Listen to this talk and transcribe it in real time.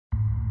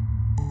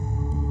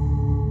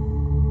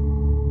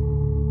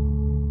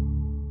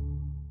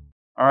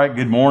All right,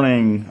 good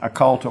morning. I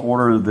call to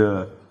order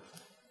the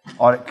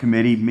Audit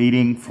Committee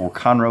meeting for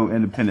Conroe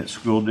Independent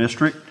School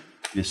District.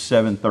 It is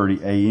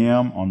 7:30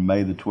 a.m. on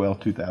May the 12th,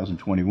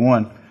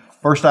 2021.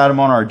 First item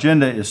on our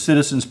agenda is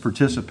citizens'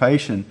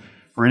 participation.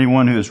 For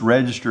anyone who is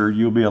registered,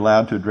 you'll be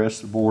allowed to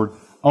address the board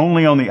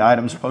only on the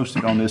items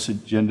posted on this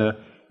agenda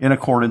in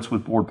accordance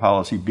with Board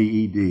Policy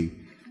BED.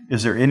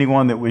 Is there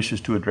anyone that wishes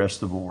to address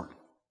the board?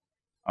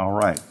 All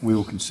right, we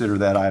will consider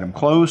that item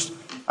closed.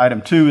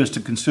 Item 2 is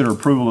to consider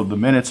approval of the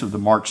minutes of the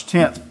March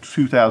 10th,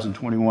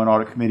 2021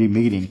 Audit Committee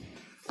meeting.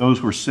 Those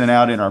were sent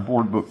out in our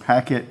board book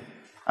packet.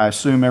 I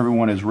assume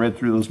everyone has read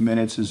through those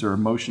minutes. Is there a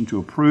motion to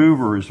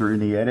approve, or is there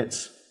any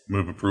edits?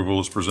 Move approval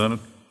as presented.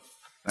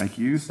 Thank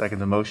you. Second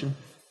the motion.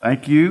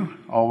 Thank you.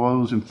 All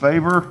those in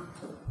favor?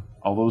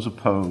 All those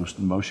opposed?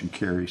 The motion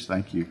carries.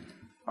 Thank you.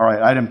 All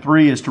right, item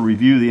 3 is to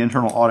review the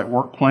internal audit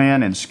work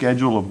plan and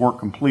schedule of work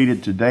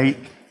completed to date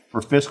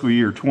for fiscal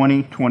year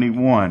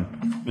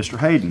 2021. Mr.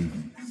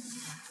 Hayden.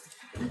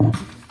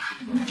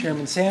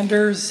 Chairman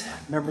Sanders,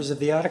 members of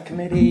the Audit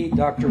Committee,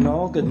 Dr.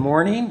 Knoll, good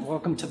morning.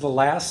 Welcome to the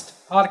last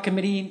Audit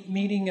Committee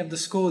meeting of the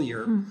school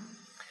year.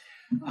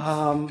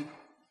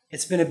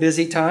 It's been a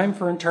busy time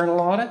for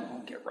internal audit.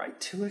 I'll get right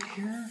to it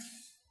here.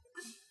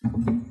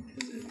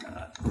 Is it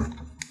not?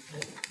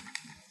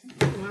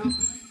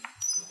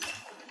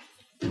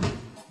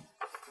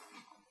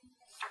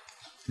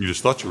 You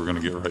just thought you were going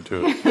to get right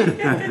to it.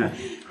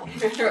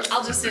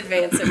 I'll just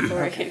advance it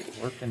for you.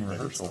 Worked in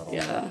rehearsal.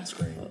 Yeah.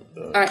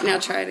 All right, now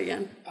try it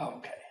again. Oh,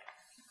 okay.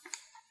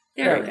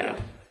 There we go.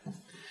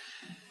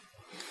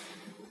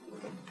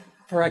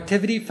 For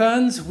activity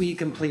funds, we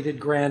completed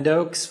Grand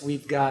Oaks.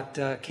 We've got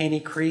Caney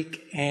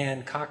Creek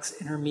and Cox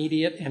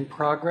Intermediate in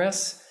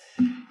progress.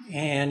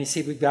 And you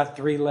see we've got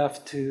 3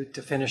 left to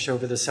finish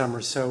over the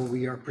summer, so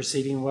we are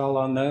proceeding well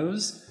on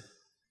those.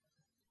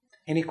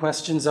 Any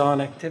questions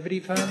on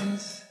activity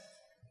funds?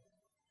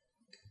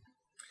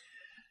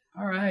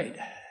 All right,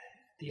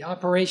 the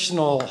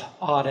operational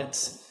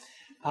audits.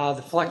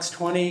 The Flex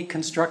 20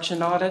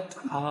 construction audit.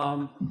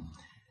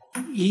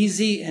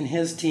 Easy and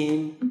his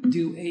team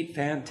do a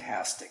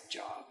fantastic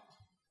job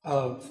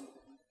of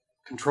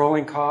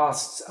controlling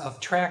costs, of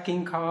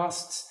tracking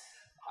costs.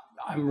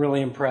 I'm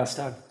really impressed.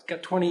 I've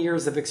got 20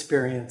 years of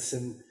experience,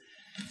 and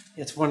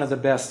it's one of the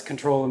best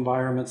control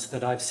environments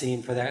that I've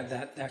seen for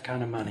that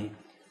kind of money.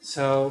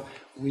 So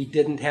we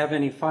didn't have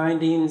any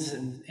findings.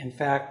 In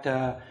fact,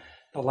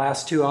 the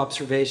last 2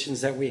 observations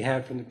that we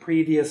had from the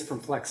previous, from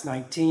Flex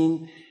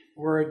 19,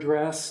 were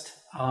addressed.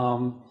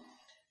 And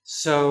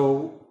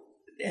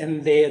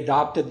they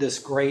adopted this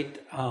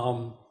great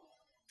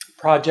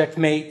Project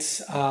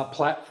Mates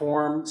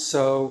platform.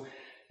 So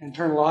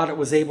internal audit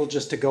was able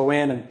just to go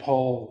in and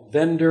pull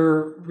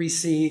vendor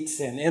receipts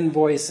and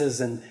invoices,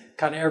 and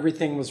kind of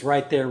everything was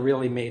right there.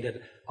 Really made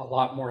it a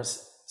lot more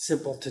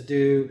simple to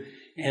do.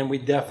 And we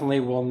definitely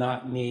will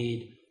not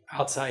need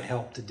outside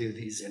help to do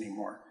these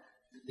anymore.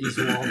 These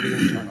will all be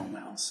internal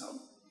now. So.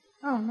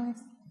 Oh, nice.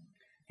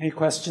 Any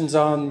questions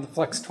on the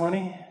Flex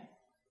 20?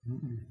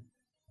 Mm-mm.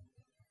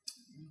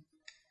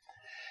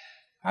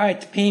 All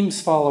right, the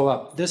PEMS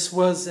follow-up. This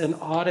was an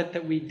audit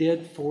that we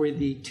did for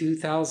the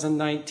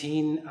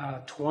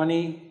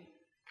 2019-20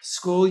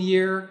 school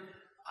year.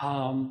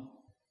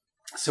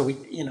 So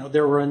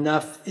there were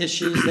enough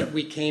issues that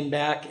we came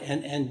back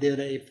and did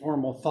a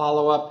formal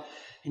follow-up.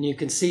 And you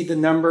can see the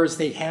numbers.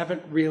 They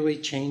haven't really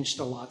changed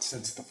a lot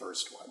since the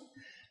first one.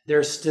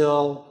 There's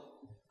still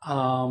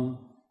a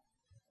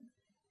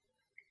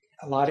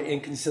lot of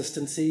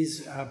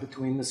inconsistencies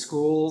between the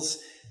schools.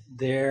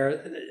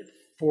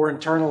 For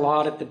internal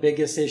audit, the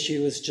biggest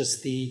issue is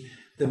just the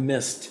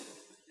missed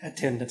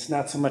attendance,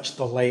 not so much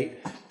the late.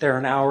 They're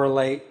an hour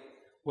late.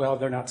 Well,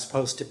 they're not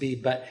supposed to be,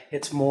 but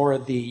it's more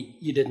the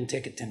you didn't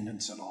take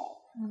attendance at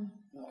all.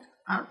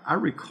 I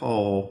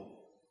recall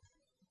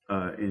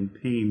in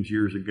PEMS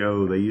years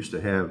ago, they used to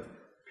have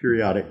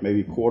periodic,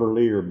 maybe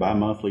quarterly or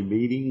bi-monthly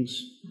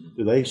meetings.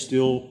 Is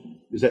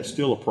that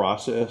still a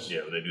process?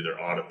 Yeah, they do their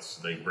audits.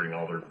 They bring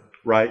all their...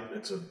 Right.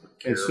 It's a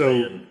and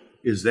so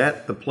is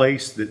that the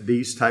place that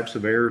these types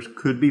of errors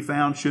could be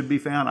found, should be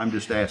found? I'm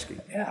just asking.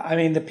 Yeah, I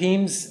mean, the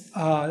PEMS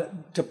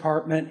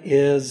department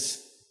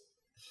is...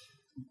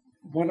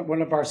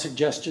 One of our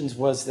suggestions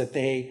was that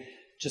they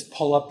just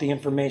pull up the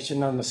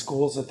information on the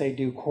schools that they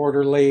do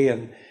quarterly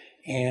and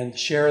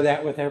share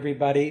that with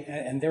everybody,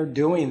 and they're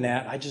doing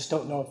that. I just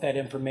don't know if that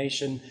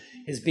information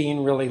is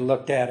being really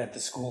looked at the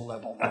school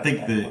level. I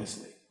think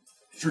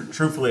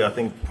truthfully, I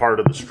think part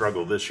of the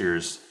struggle this year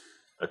is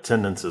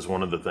attendance is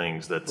one of the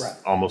things that's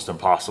almost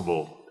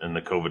impossible in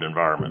the COVID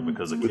environment,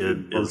 because a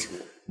kid is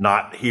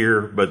not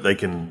here, but they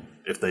can,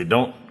 if they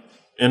don't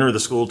enter the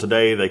school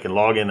today, they can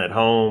log in at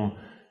home.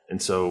 And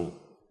so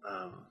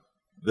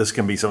this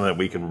can be something that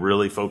we can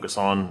really focus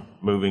on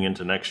moving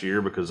into next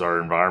year, because our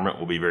environment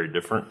will be very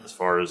different as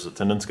far as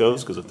attendance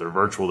goes. Because if they're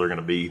virtual, they're going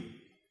to be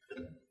at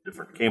a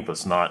different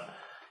campus, not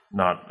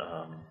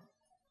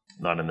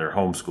in their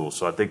home school.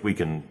 So I think we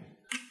can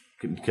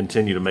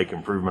continue to make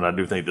improvement. I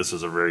do think this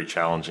is a very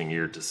challenging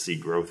year to see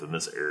growth in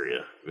this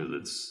area,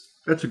 because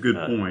That's a good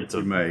point it's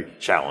to a make.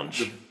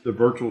 challenge. The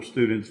virtual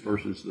students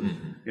versus the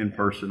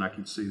in-person, I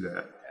can see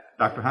that.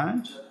 Dr.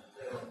 Hines?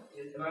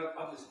 And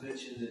I'll just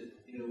mention that,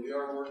 we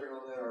are working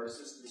on that. Our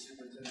assistant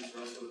superintendents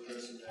are also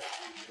addressing that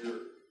in their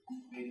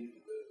meeting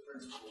with the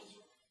principals.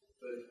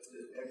 But to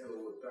echo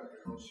what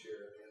Dr. Hull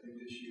shared, I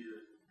think this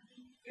year,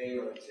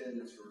 our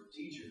attendance for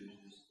teachers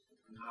has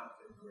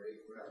not been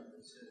great. We're having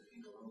to send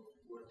people home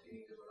for 14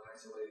 because we're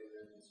isolating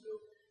them. And so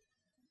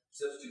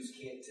substitutes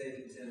can't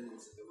take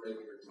attendance at the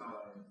regular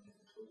time.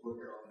 We're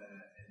working on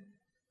that. And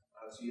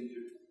so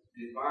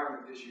the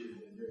environment this year has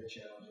been very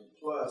challenging.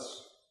 Plus,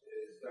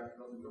 as Dr.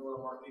 Hull, we don't want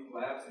to mark people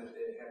absent if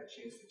they had a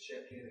chance to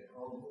check in at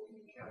home, but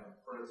we can count them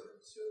present.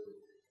 So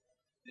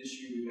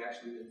this year we've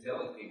actually been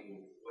telling people,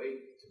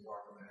 wait to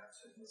mark them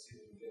absent. Let's see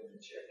if we can get them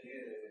to check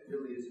in. And it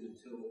really isn't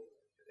until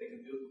they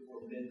can do it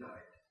before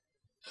midnight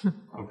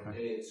on the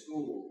day at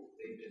school,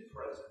 they've been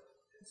present.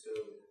 And so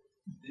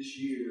this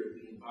year,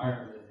 the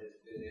environment has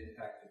been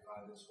impacted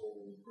by this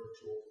whole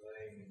virtual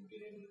thing and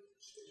being able to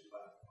switch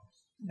platforms.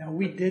 Now,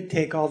 we did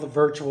take all the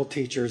virtual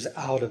teachers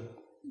out of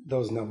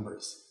those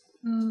numbers.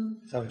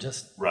 So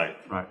just, Right.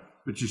 Right.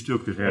 But you still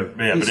could have.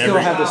 Yeah, you but still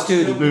have the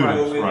student.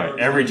 right.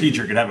 Every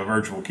teacher could have a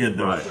virtual kid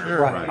though. Right. If they're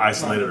Right.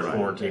 isolated or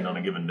quarantined on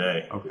a given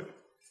day. Okay.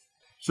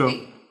 So,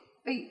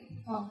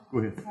 Oh, go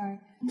ahead. sorry.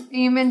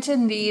 You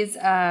mentioned these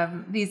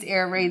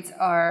error rates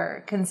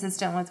are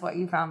consistent with what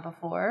you found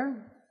before.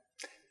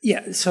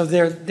 Yeah, so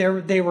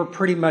they were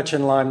pretty much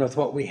in line with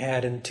what we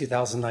had in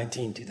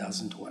 2019,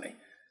 2020.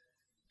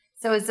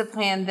 So is the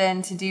plan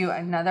then to do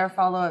another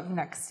follow-up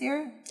next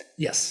year?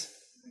 Yes,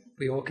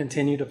 we will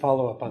continue to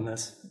follow up on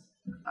this.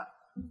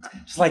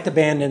 Just like the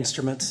band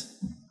instruments.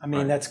 I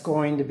mean, that's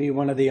going to be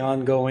one of the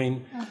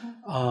ongoing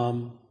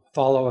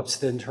follow-ups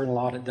the internal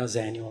audit does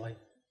annually.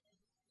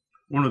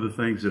 One of the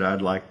things that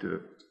I'd like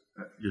to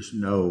just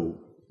know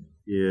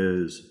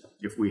is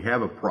if we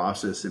have a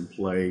process in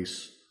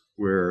place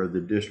where the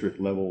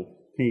district level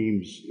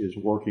teams is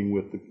working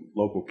with the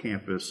local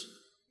campus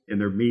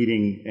and they're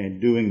meeting and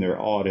doing their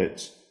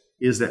audits,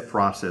 is that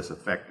process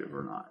effective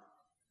or not?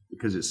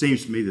 Because it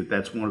seems to me that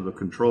that's one of the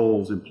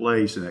controls in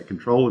place in that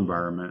control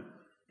environment.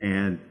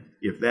 And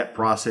if that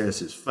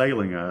process is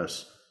failing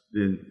us,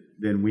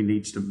 then we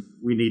need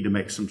to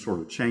make some sort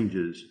of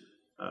changes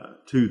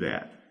to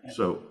that.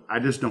 So I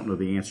just don't know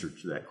the answer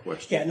to that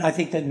question. Yeah, and I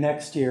think that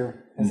next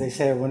year, as they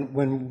say,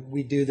 when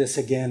we do this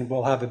again,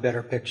 we'll have a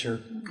better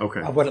picture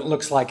of what it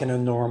looks like in a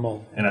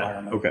normal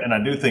environment. And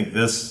I do think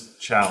this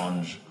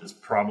challenge is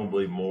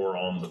probably more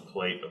on the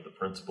plate of the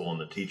principal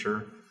and the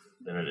teacher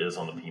than it is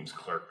on the PEIMS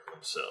clerk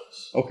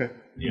themselves. Okay.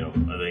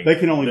 I think they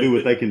can only do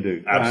what they can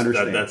do. I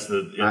understand. That's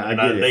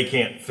they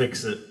can't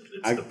fix it.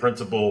 It's the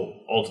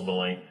principal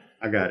ultimately.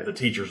 I got it. The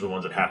teachers are the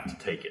ones that have to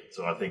take it.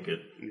 So I think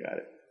You got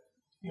it.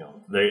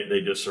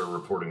 They just are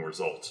reporting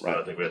results. Right.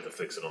 But I think we have to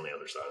fix it on the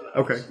other side of that.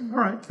 Okay. All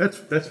right.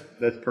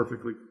 That's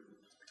perfectly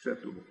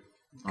acceptable.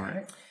 All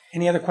right.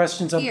 Any other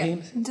questions on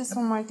PEIMS? Just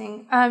one more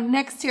thing.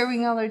 Next year,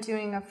 when y'all are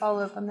doing a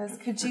follow-up on this,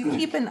 could you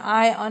keep an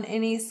eye on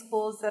any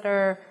schools that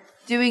are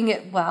doing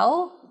it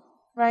well,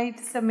 right?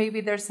 So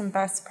maybe there's some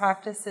best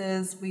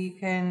practices we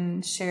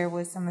can share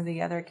with some of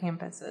the other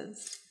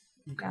campuses.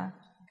 Okay. Yeah.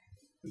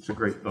 It's a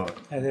great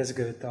thought. That is a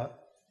good thought.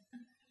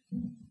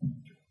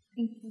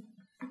 Thank you.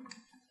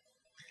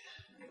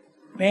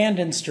 Band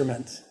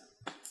instruments.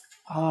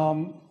 As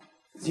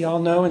you all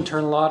know,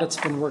 internal audit's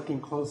been working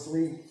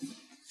closely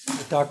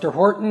with Dr.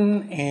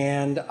 Horton,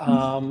 and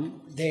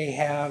he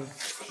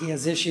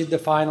has issued the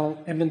final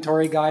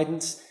inventory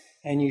guidance,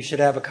 and you should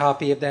have a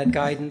copy of that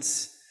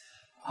guidance.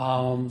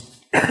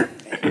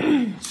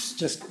 It's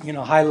just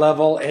high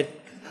level.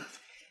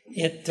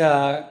 It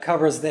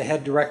covers the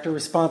head director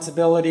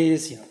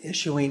responsibilities,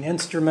 issuing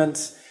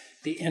instruments,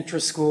 the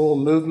intra-school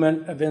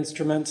movement of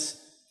instruments,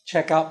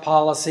 checkout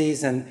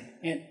policies, and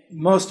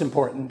most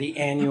important, the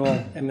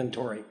annual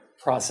inventory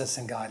process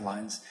and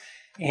guidelines.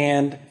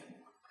 And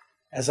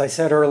as I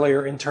said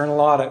earlier,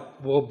 internal audit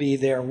will be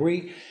there.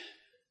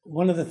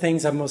 One of the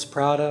things I'm most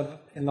proud of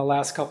in the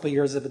last couple of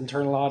years of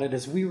internal audit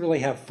is we really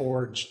have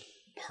forged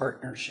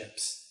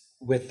partnerships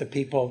with the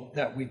people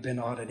that we've been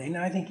auditing.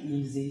 I think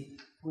Easy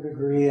would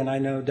agree, and I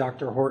know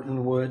Dr.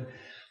 Horton would.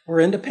 We're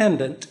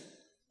independent,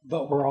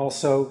 but we're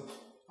also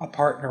a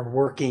partner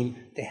working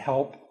to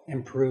help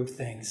improve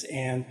things.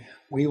 And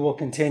we will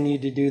continue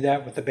to do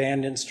that with the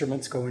band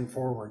instruments going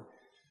forward.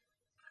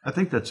 I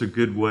think that's a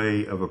good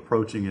way of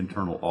approaching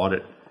internal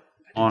audit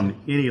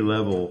on any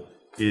level,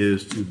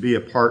 is to be a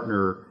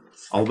partner.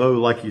 Although,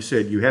 like you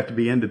said, you have to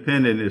be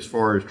independent as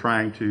far as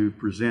trying to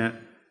present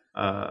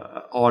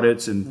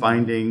audits and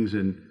findings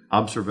and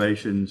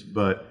observations,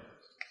 but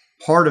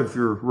part of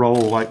your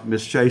role, like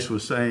Ms. Chase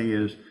was saying,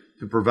 is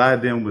to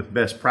provide them with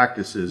best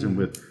practices and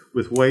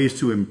with ways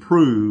to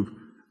improve.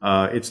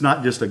 It's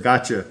not just a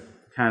gotcha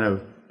kind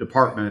of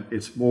department.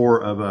 It's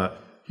more of a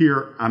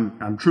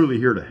I'm truly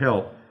here to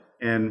help.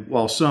 And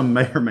while some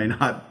may or may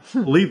not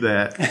believe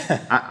that,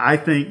 I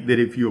think that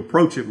if you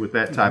approach it with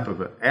that type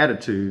of an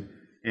attitude,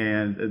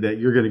 and that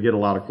you're going to get a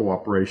lot of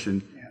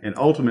cooperation And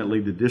ultimately,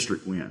 the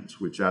district wins,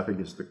 which I think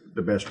is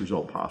the best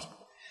result possible.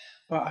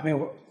 Well, I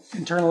mean,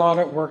 internal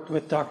audit worked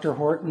with Dr.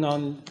 Horton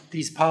on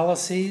these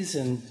policies,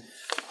 and,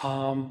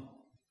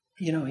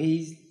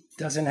 he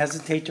doesn't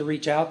hesitate to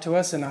reach out to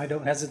us, and I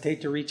don't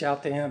hesitate to reach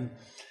out to him.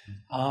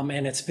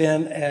 And it's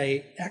been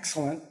an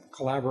excellent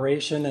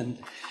collaboration, and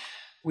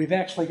we've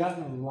actually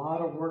gotten a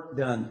lot of work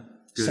done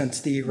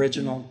since the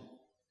original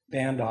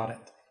band audit.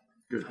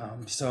 Good.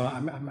 So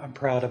I'm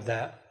proud of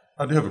that.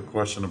 I do have a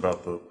question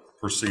about the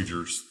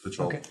procedures that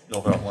y'all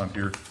outlined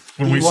here.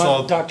 Do you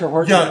want Dr.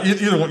 Horton? Yeah,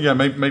 either one. Yeah,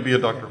 maybe a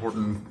Dr.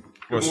 Horton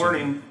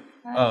question.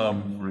 Good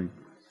morning.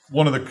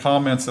 One of the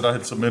comments that I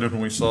had submitted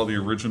when we saw the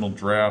original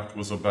draft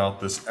was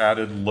about this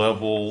added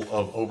level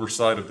of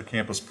oversight of the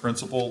campus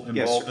principal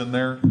involved in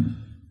there.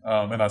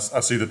 And I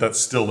see that that's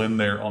still in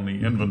there on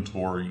the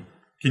inventory.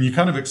 Can you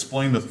kind of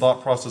explain the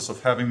thought process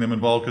of having them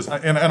involved? Because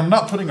and I'm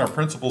not putting our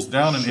principals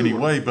down in any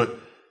way, but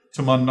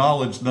to my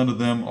knowledge, none of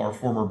them are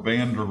former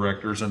band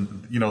directors,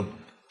 and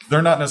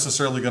they're not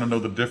necessarily going to know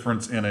the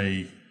difference in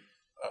a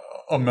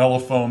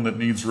mellophone that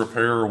needs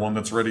repair or one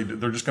that's ready.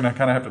 They're just going to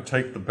kind of have to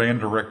take the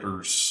band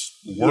director's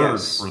word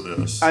for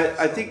this.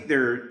 I think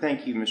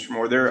thank you, Mr.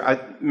 Moore.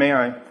 May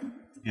I?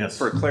 Yes.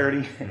 For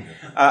clarity,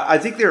 I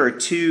think there are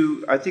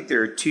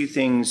two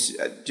things.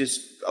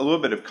 Just a little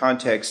bit of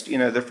context.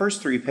 The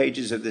first 3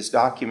 pages of this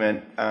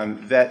document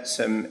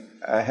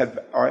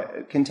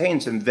contain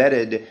some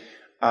vetted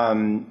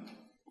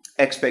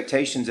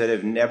expectations that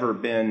have never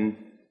been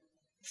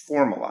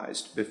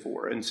formalized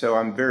before, and so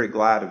I'm very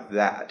glad of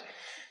that.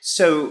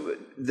 So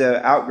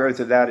the outgrowth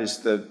of that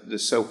is the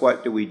so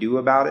what do we do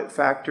about it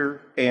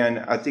factor, and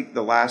I think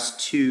the last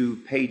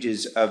 2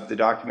 pages of the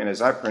document as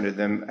I printed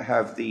them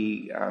have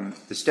the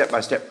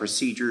step-by-step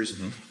procedures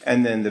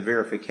and then the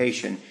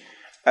verification.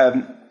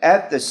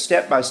 At the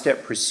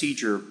step-by-step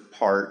procedure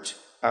part,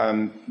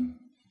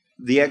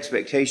 the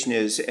expectation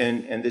is,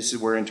 and this is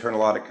where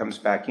internal audit comes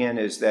back in,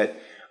 is that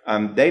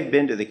they've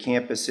been to the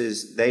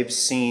campuses,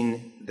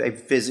 they've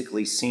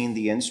physically seen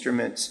the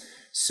instruments.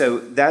 So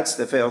that's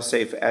the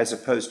fail-safe, as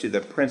opposed to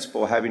the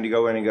principal having to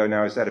go in and go,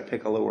 now is that a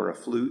piccolo or a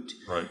flute?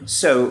 Right.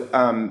 So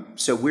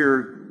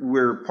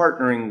we're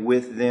partnering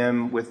with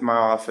them, with my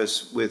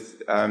office,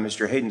 with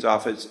Mr. Hayden's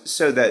office,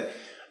 so that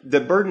the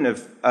burden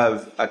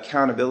of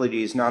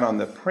accountability is not on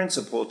the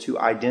principal to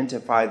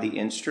identify the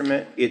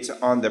instrument. It's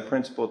on the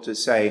principal to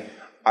say,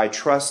 I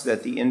trust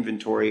that the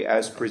inventory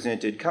as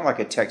presented, kind of like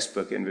a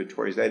textbook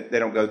inventory. They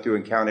don't go through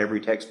and count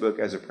every textbook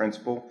as a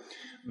principal,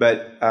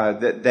 but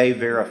that they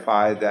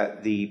verify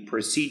that the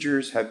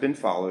procedures have been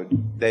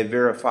followed. They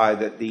verify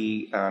that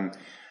the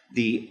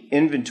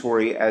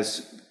inventory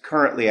as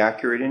currently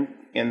accurate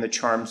in the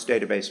CHARMS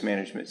database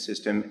management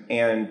system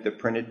and the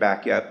printed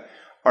backup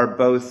are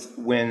both,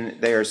 when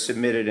they are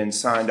submitted and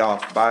signed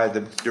off by the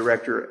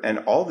director and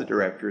all the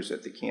directors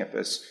at the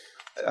campus,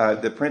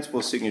 the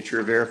principal's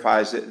signature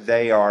verifies that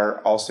they are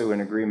also in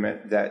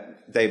agreement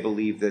that they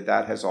believe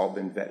that has all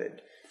been vetted.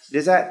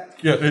 Does that?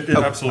 Yeah, it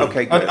absolutely.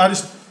 Okay, good. I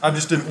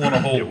just didn't want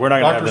to hold we're not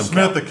gonna Dr. have them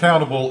Smith count.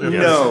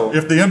 accountable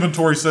if the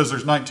inventory says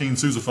there's 19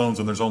 sousaphones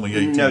and there's only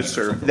 18. No,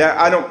 sir.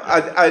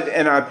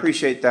 And I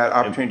appreciate that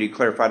opportunity to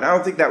clarify. I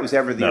don't think that was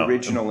ever the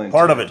original intent.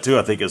 Part of it too,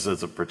 I think, is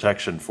as a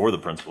protection for the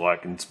principal. I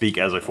can speak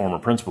as a former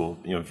principal.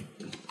 You're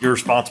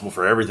responsible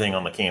for everything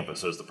on the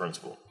campus as the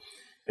principal,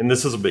 and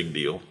this is a big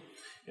deal.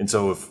 And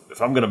so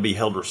if I'm going to be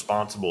held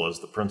responsible as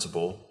the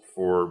principal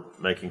for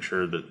making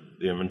sure that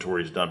the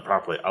inventory is done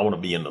properly, I want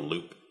to be in the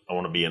loop. I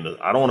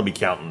don't want to be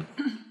counting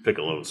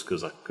piccolos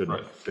because I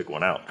couldn't pick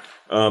one out.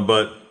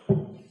 But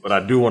I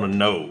do want to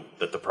know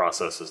that the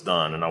process is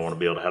done, and I want to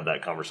be able to have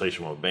that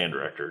conversation with a band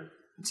director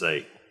and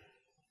say,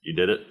 you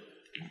did it,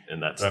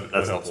 and that's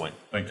the point.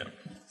 Thank you.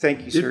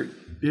 Thank you, sir.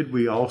 Did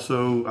we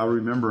also, I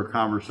remember a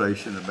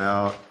conversation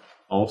about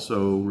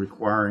also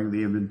requiring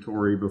the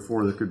inventory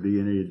before there could be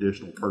any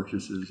additional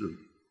purchases of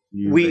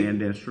new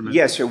band instruments?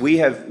 Yes, sir. We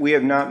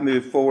have not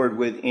moved forward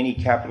with any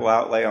capital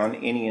outlay on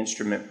any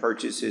instrument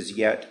purchases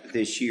yet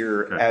this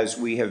year, as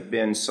we have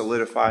been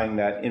solidifying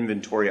that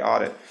inventory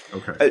audit.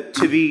 Okay.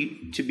 To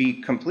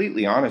be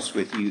completely honest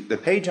with you, the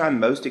page I'm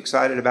most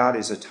excited about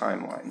is a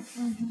timeline.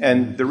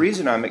 And the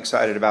reason I'm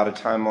excited about a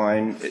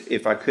timeline,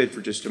 if I could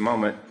for just a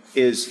moment,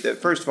 is that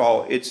first of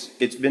all,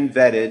 it's been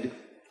vetted.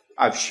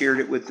 I've shared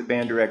it with the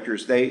band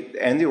directors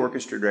and the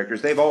orchestra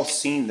directors. They've all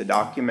seen the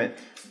document.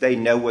 They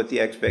know what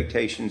the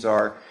expectations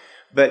are.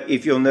 But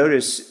if you'll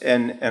notice,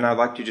 and I'd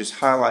like to just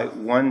highlight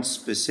one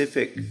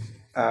specific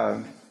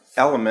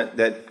element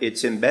that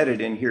it's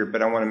embedded in here,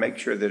 but I want to make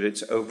sure that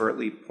it's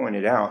overtly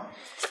pointed out.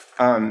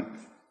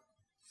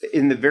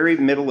 In the very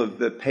middle of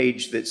the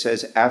page that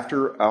says,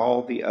 after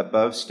all the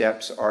above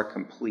steps are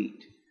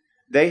complete,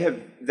 they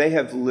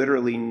have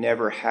literally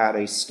never had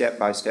a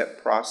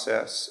step-by-step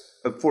process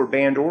for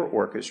band or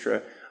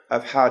orchestra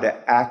of how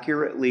to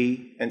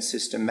accurately and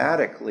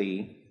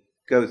systematically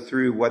go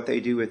through what they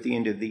do at the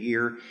end of the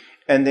year.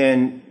 And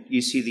then you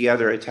see the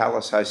other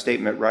italicized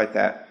statement right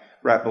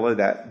below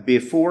that,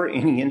 before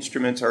any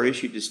instruments are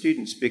issued to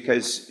students,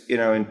 because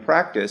in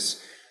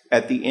practice,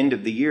 at the end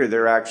of the year,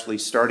 they're actually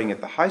starting at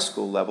the high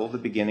school level, the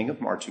beginning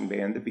of marching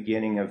band, the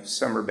beginning of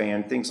summer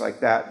band, things like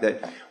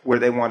that, where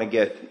they want to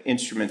get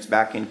instruments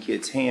back in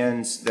kids'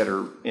 hands that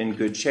are in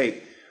good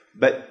shape.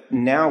 But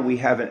now we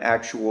have an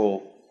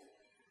actual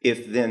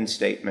if-then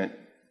statement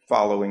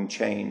following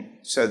chain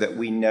so that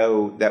we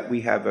know that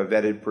we have a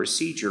vetted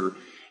procedure,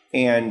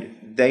 and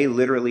they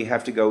literally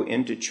have to go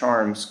into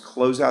Charms,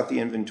 close out the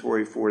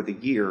inventory for the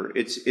year.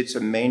 It's a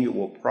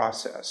manual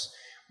process.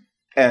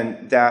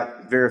 And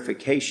that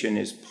verification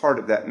is part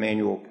of that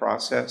manual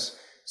process.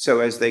 So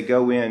as they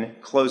go in,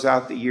 close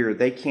out the year,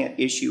 they can't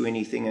issue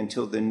anything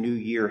until the new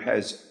year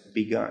has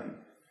begun.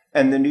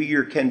 And the new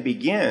year can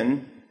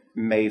begin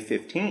May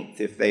 15th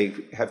if they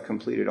have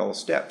completed all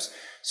steps.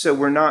 So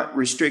we're not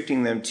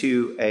restricting them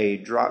to a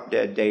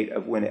drop-dead date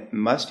of when it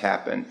must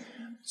happen,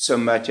 so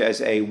much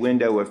as a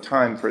window of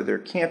time for their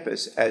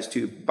campus as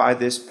to, by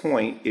this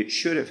point, it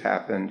should have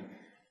happened.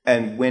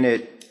 And when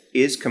it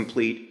is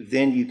complete,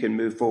 then you can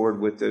move forward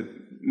with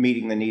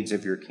meeting the needs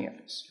of your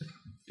campus.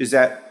 Does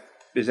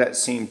that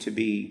seem to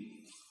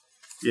be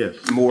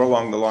more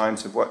along the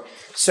lines of what?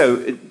 So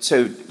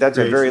that's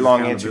a very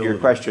long answer to your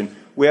question.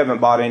 We haven't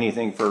bought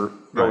anything for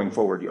going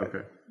forward yet.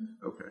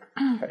 Okay.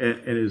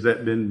 And has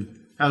that been,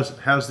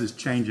 how's this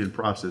change in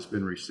process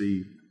been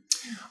received?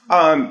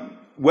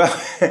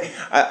 Well,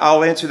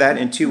 I'll answer that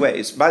in two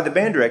ways. By the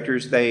band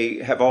directors, they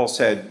have all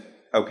said,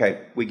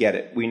 okay, we get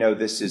it. We know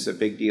this is a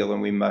big deal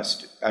and we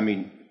must,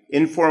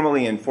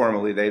 informally and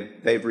formally,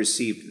 they've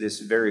received this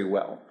very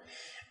well.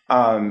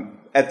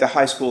 At the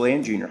high school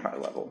and junior high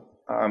level.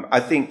 I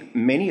think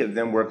many of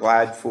them were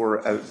glad for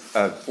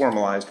a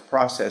formalized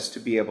process to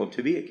be able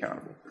to be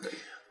accountable.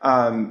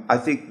 I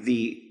think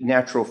the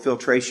natural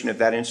filtration of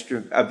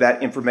that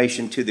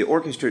information to the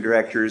orchestra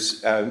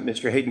directors,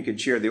 Mr. Hayden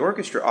could share, the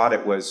orchestra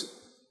audit was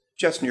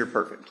just near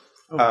perfect.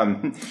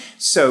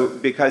 So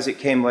because it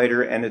came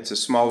later and it's a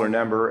smaller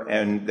number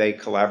and they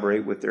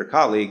collaborate with their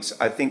colleagues,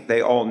 I think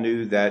they all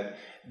knew that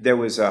there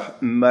was a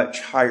much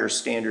higher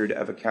standard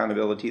of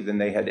accountability than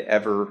they had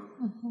ever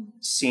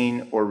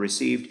seen or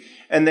received.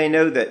 And they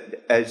know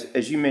that,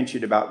 as you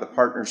mentioned about the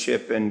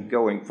partnership and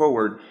going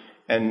forward,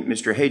 and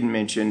Mr. Hayden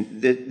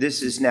mentioned, that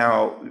this is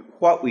now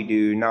what we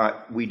do,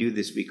 not we do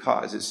this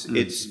because.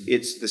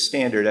 It's the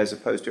standard as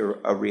opposed to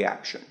a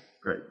reaction.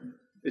 Great.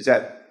 Is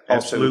that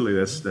also? Absolutely,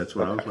 that's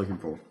what I was looking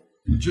for.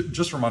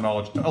 Just from my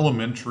knowledge,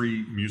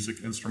 elementary music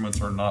instruments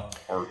are not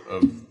part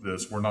of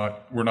this. We're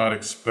not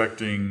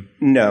expecting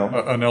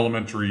an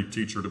elementary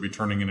teacher to be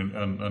turning in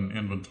an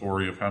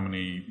inventory of how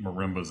many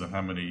marimbas and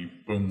how many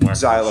boom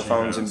whackers,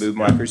 xylophones and boom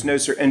whackers. No,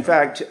 sir. In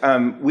fact,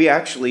 we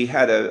actually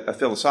had a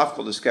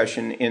philosophical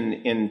discussion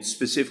in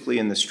specifically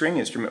in the string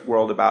instrument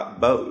world about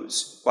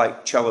bows,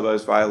 like cello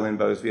bows, violin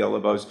bows, viola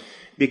bows,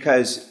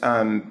 because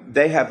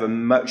they have a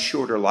much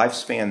shorter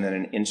lifespan than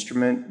an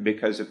instrument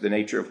because of the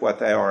nature of what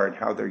they are and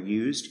how they're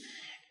used.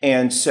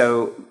 And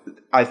so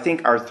I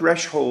think our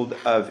threshold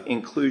of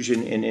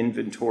inclusion in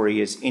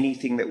inventory is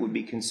anything that would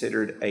be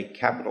considered a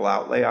capital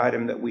outlay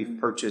item that we've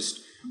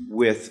purchased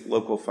with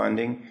local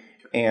funding.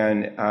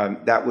 And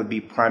that would be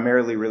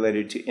primarily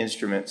related to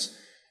instruments.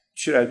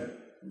 Should I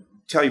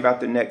tell you about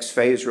the next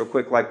phase real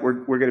quick? Like we're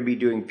going to be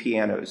doing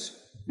pianos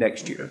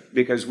next year,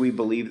 because we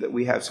believe that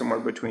we have somewhere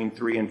between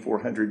 300 and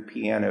 400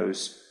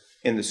 pianos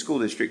in the school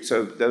district.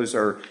 So those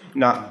are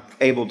not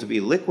able to be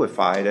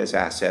liquefied as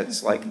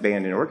assets like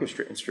band and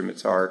orchestra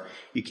instruments are.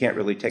 You can't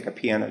really take a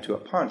piano to a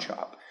pawn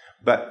shop.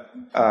 But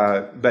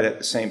at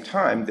the same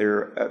time,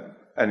 they're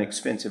an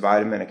expensive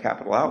item and a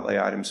capital outlay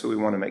item. So we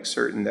want to make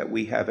certain that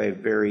we have a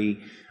very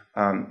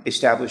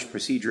established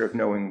procedure of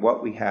knowing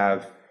what we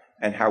have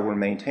and how we're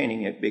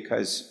maintaining it,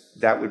 because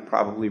that would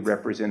probably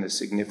represent a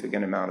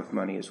significant amount of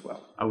money as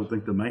well. I would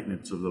think the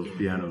maintenance of those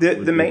pianos.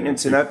 The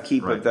maintenance and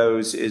upkeep of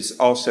those is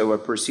also a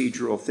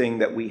procedural thing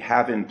that we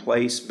have in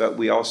place, but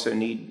we also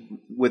need,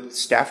 with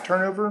staff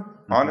turnover,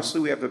 honestly,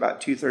 we have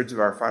about 2/3 of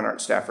our fine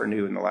arts staff are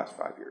new in the last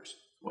 5 years.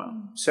 Wow.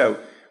 So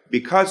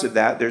because of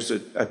that, there's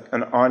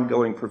an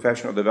ongoing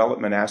professional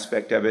development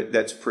aspect of it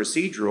that's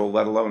procedural,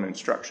 let alone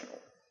instructional.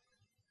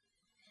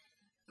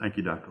 Thank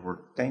you, Dr.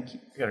 Horton. Thank you.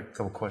 I got a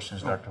couple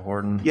questions, Dr.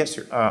 Horton. Yes,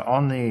 sir.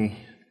 On the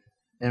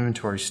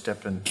inventory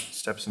steps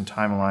and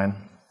timeline,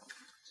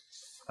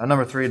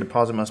 number 3, a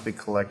deposit must be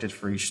collected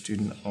for each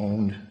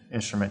student-owned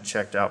instrument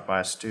checked out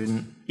by a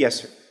student.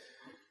 Yes, sir.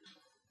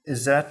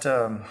 Is that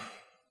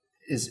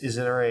is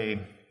there a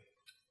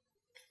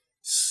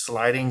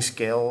sliding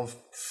scale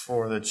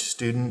for the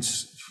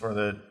students for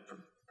the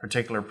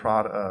particular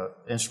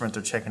instrument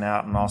they're checking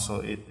out, and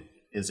also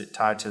is it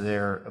tied to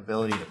their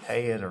ability to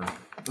pay it, or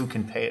who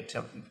can pay it?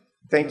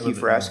 Thank you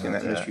for asking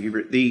that, Mr.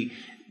 Hubert.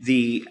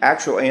 The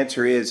actual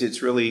answer is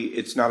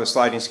it's not a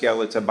sliding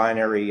scale, it's a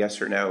binary yes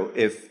or no.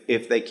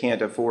 If they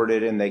can't afford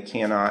it and they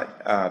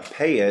cannot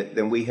pay it,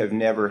 then we have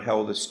never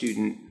held a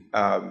student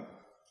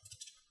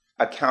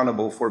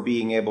accountable for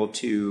being able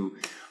to,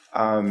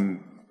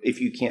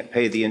 if you can't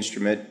pay the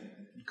instrument,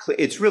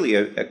 it's really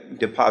a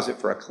deposit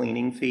for a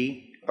cleaning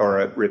fee.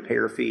 or a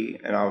repair fee,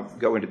 and I'll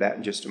go into that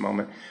in just a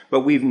moment.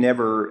 But we've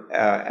never,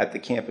 at the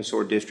campus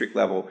or district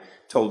level,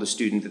 told a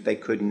student that they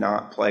could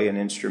not play an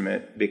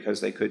instrument because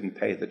they couldn't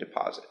pay the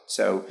deposit.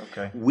 So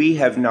we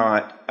have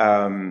not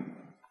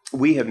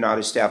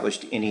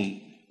established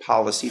any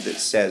policy that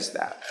says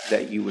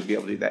that you would be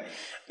able to do that.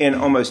 In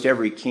almost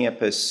every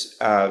campus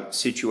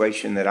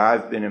situation that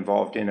I've been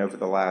involved in over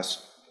the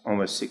last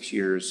almost 6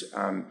 years,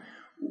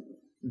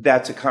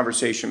 that's a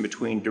conversation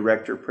between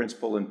director,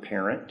 principal, and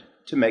parent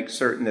to make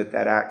certain that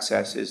that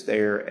access is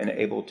there and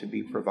able to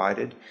be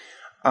provided.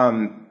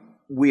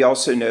 We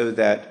also know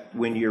that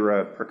when you're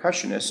a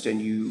percussionist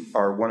and you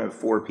are one of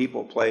 4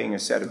 people playing a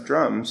set of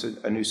drums,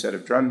 a new set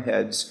of drum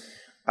heads,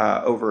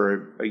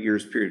 over a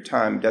year's period of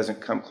time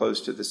doesn't come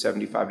close to the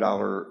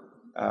 $75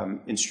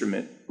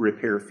 instrument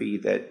repair fee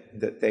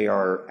that they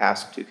are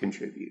asked to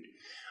contribute.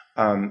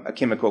 A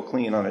chemical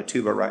clean on a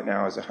tuba right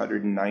now is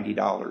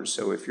 $190.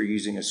 So if you're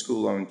using a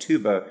school-owned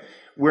tuba,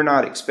 we're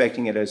not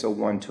expecting it as a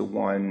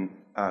one-to-one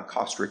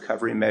cost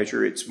recovery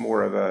measure. It's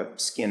more of a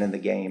skin in the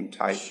game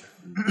type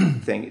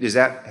thing. Does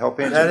that help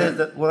answer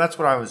that? Well, that's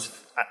what I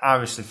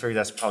obviously figured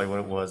that's probably what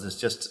it was. It's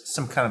just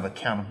some kind of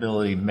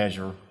accountability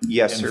measure.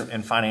 Yes, sir.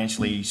 And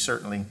financially,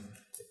 certainly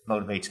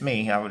motivates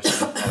me. I would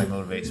say it probably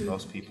motivates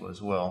most people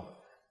as well.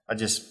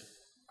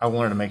 I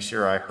wanted to make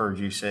sure I heard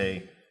you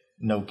say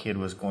no kid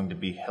was going to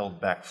be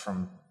held back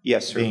from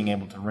being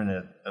able to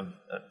rent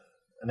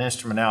an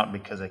instrument out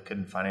because they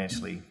couldn't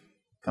financially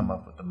come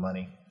up with the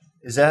money.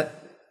 Is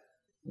that,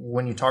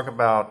 when you talk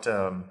about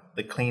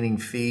the cleaning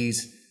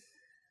fees,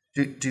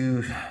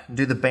 do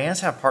the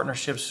bands have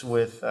partnerships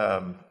with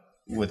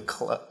what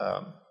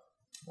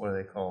do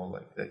they call,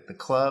 like the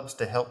clubs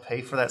to help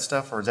pay for that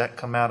stuff, or does that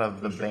come out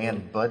of the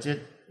band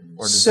budget?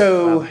 Or does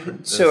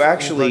so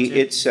actually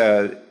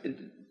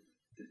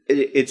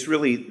it's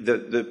really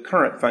the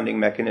current funding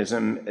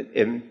mechanism,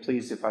 and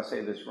please, if I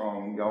say this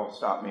wrong, y'all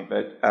stop me,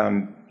 but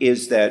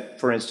is that,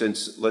 for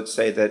instance, let's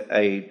say that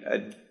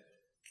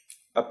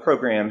a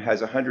program has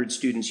 100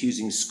 students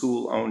using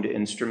school-owned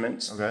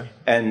instruments. Okay.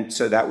 And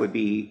so that would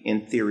be,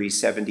 in theory,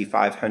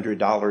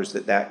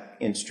 $7,500 that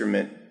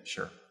instrument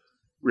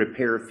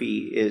repair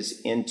fee is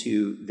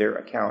into their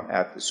account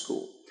at the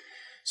school.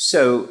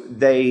 So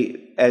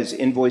they, as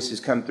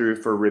invoices come through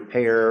for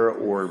repair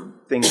or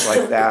things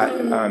like that,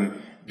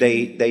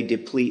 they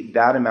deplete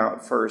that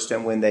amount first,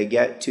 and when they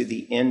get to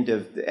the end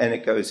of, and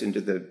it goes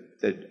into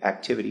the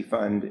activity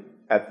fund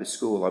at the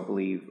school, I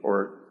believe,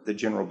 or the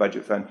general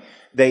budget fund,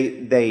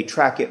 they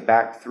track it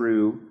back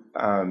through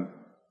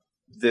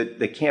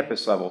the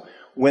campus level.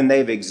 When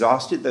they've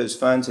exhausted those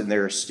funds and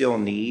there are still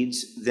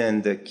needs,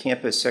 then the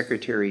campus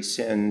secretary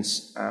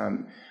sends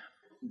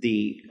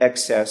the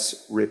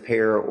excess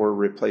repair or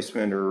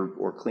replacement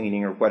or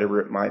cleaning or whatever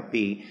it might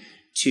be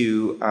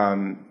to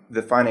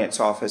the finance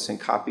office and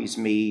copies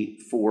me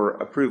for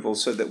approval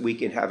so that we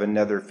can have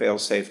another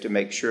fail-safe to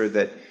make sure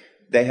that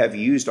they have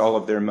used all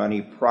of their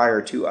money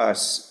prior to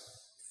us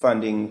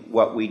funding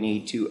what we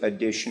need to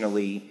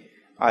additionally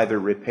either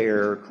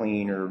repair or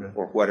clean or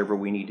whatever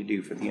we need to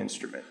do for the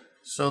instrument.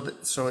 So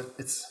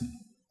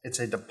it's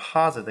a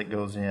deposit that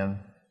goes in,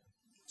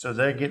 so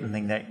they're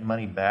getting that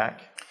money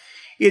back?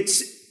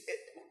 It's,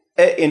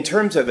 in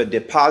terms of a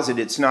deposit,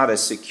 it's not a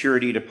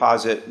security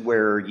deposit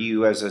where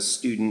you as a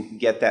student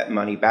get that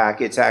money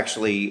back. It's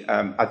actually,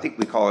 I think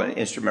we call it an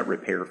instrument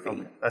repair fee.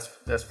 Okay,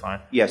 that's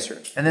fine. Yes,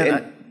 sir. And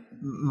then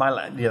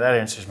that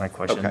answers my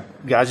question. Okay.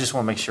 Yeah, I just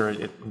want to make sure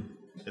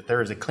if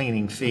there is a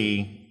cleaning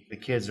fee, the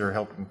kids are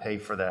helping pay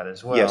for that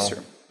as well. Yes,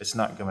 sir. It's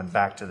not coming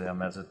back to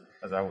them as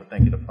I would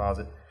think a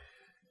deposit.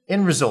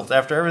 In result,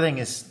 after everything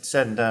is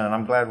said and done, and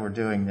I'm glad we're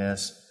doing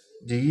this,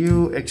 do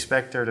you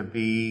expect there to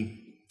be,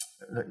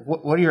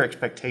 what are your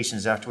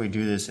expectations after we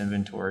do this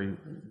inventory?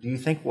 Do you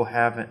think we'll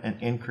have an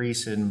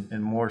increase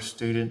in more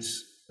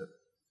students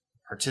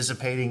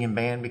participating in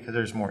band because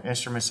there's more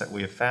instruments that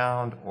we have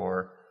found,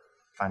 or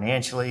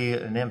financially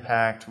an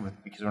impact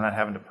because we're not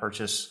having to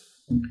purchase?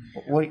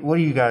 What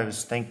do you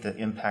guys think the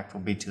impact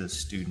will be to the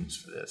students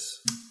for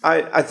this?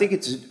 I think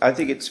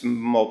it's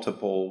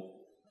multiple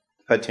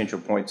potential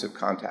points of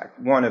contact.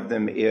 One of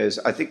them is,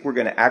 I think we're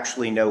going to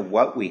actually know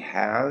what we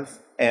have,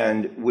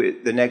 and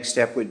the next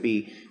step would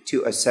be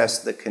to assess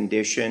the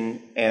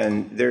condition.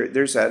 And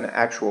there's an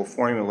actual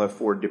formula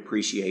for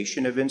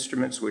depreciation of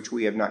instruments, which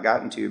we have not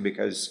gotten to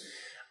because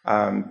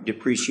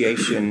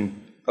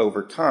depreciation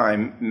over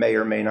time may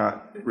or may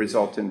not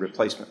result in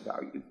replacement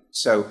value.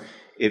 So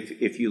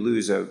if you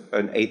lose an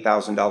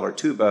 $8,000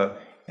 tuba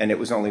and it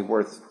was only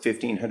worth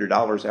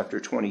 $1,500 after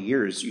 20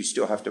 years, you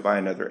still have to buy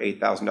another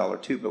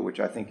 $8,000 tuba, which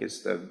I think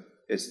is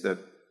the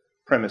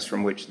premise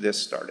from which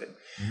this started.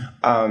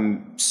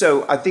 Mm-hmm.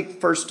 So I think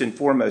first and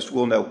foremost,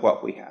 we'll know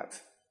what we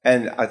have.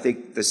 And I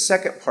think the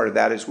second part of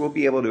that is we'll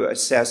be able to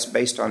assess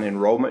based on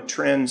enrollment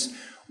trends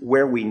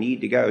where we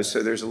need to go.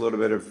 So there's a little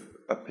bit of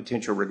a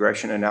potential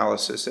regression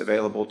analysis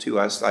available to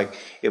us. Like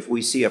if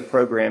we see a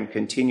program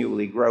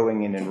continually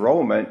growing in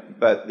enrollment,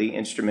 but the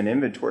instrument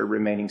inventory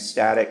remaining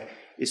static,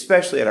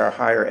 especially at our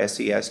higher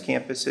SES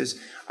campuses,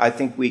 I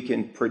think we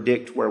can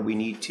predict where we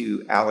need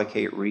to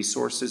allocate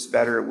resources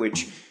better,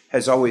 which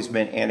has always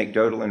been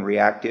anecdotal and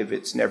reactive.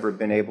 It's never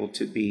been able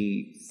to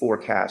be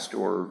forecast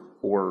or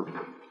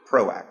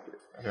proactive.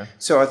 Okay.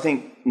 So I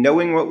think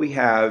knowing what we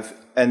have,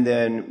 and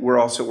then we're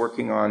also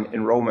working on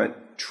enrollment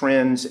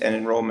trends and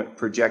enrollment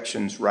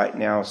projections right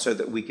now so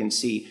that we can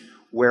see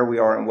where we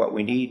are and what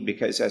we need,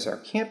 because as our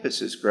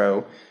campuses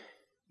grow,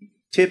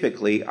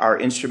 typically our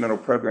instrumental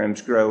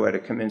programs grow at a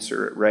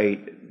commensurate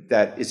rate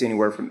that is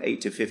anywhere from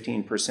 8 to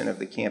 15% of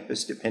the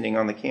campus, depending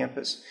on the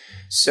campus.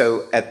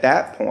 So at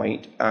that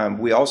point,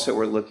 we also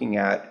are looking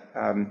at,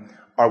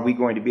 are we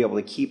going to be able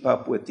to keep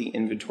up with the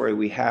inventory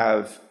we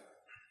have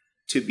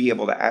to be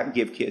able to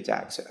give kids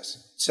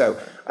access? So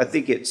I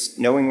think it's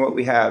knowing what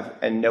we have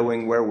and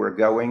knowing where we're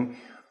going.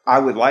 I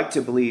would like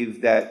to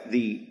believe that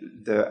the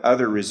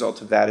other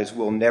result of that is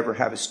we'll never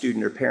have a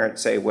student or parent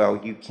say, well,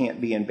 you can't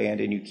be in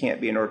band and you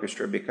can't be in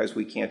orchestra because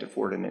we can't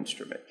afford an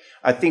instrument.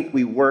 I think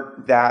we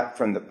work that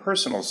from the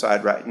personal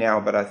side right now,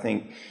 but I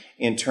think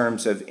in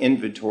terms of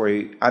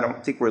inventory, I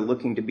don't think we're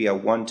looking to be a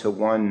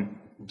one-to-one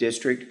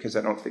district because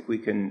I don't think we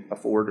can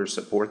afford or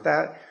support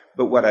that.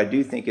 But what I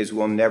do think is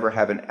we'll never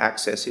have an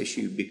access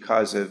issue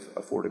because of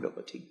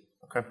affordability.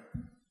 Okay.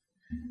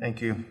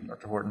 Thank you,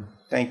 Dr. Horton.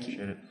 Thank you.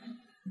 Appreciate it.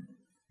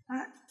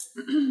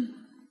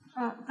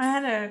 I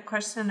had a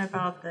question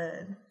about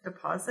the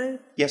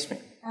deposit. Yes,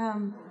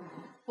 ma'am.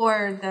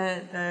 Or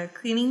the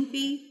cleaning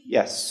fee.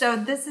 Yes. So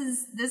this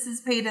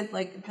is paid at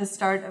like the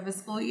start of a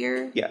school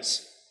year.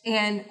 Yes.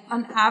 And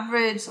on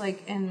average,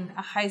 like in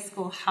a high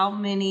school, how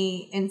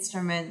many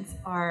instruments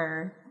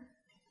are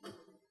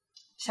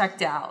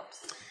checked out?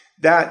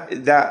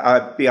 That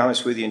I'll be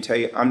honest with you and tell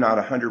you, I'm not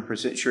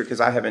 100% sure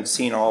because I haven't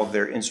seen all of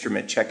their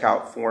instrument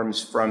checkout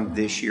forms from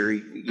this year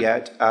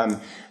yet.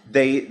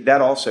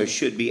 That also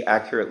should be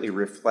accurately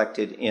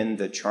reflected in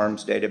the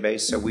CHARMS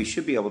database, so we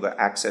should be able to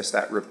access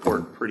that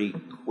report pretty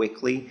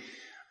quickly.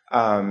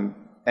 And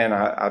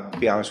I'll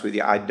be honest with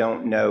you, I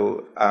don't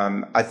know.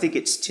 I think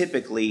it's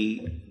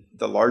typically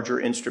the larger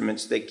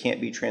instruments that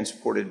can't be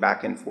transported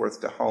back and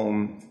forth to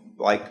home,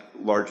 like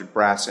large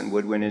brass and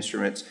woodwind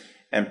instruments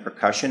and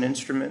percussion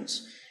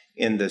instruments.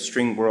 In the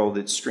string world,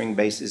 it's string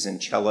basses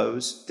and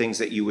cellos, things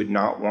that you would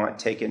not want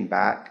taken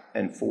back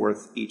and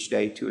forth each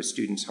day to a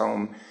student's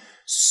home.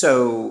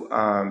 So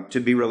to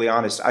be really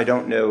honest, I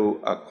don't know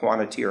a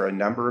quantity or a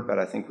number, but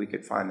I think we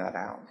could find that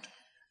out.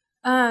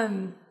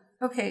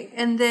 Okay,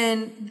 and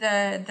then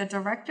the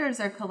directors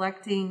are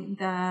collecting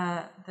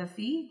the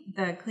fee,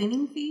 the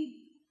cleaning fee?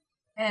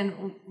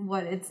 And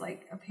what, it's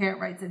like a parent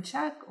writes a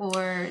check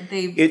or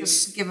they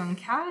just give them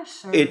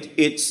cash? Or?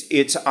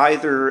 It's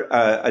either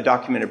a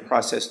documented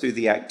process through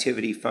the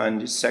activity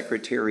fund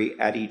secretary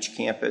at each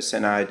campus,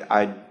 and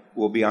I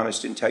will be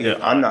honest and tell you,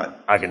 I'm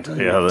not. I can tell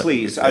you how that.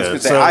 Please, I was going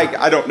to say,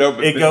 I don't know.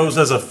 But it goes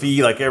as a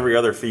fee like every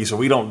other fee, so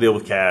we don't deal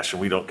with cash,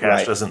 and cash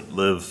Right. doesn't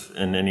live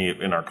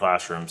in our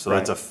classroom. So Right.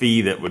 that's a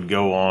fee that would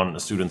go on a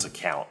student's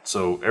account.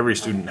 So every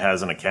student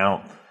has an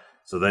account,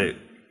 so they,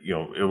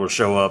 it will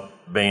show up,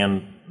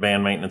 band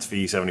maintenance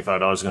fee,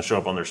 $75 is going to show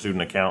up on their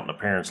student account, and the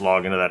parents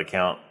log into that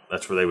account.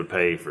 That's where they would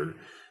pay for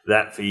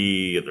that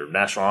fee, and their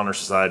National Honor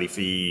Society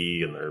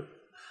fee, and their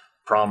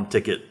prom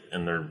ticket,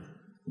 and their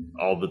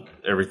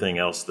everything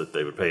else that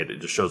they would pay.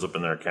 It just shows up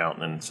in their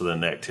account, and so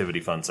then the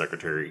activity fund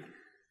secretary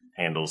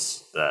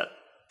handles that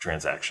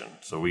transaction.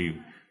 So we've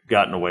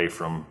gotten away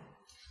from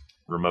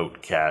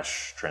remote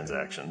cash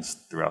transactions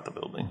throughout the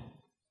building.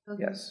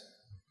 Okay. Yes.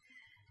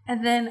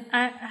 And then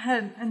I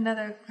had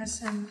another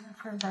question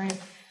for Brian.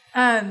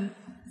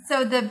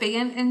 So the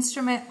band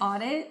instrument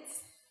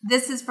audits,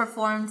 this is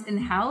performed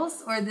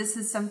in-house or this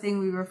is something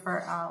we refer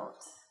out?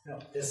 No,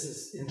 this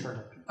is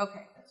internal.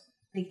 Okay,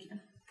 thank you.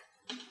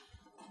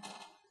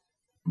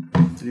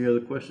 Any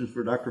other questions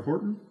for Dr.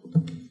 Horton?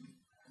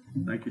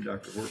 Thank you,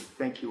 Dr. Horton.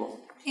 Thank you all.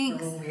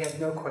 Thanks. We have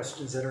no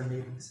questions at our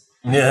meetings.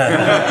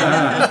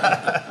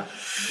 Yeah.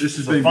 This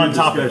has been Fun good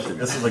topic. discussion.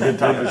 This is a good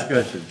topic.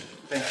 discussion.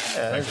 Yeah,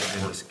 that's a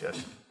good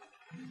discussion.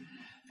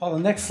 Well, the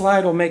next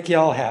slide will make you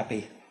all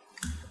happy.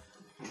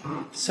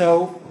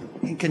 So,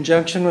 in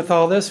conjunction with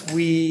all this,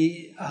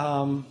 we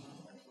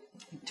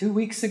 2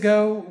 weeks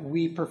ago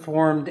we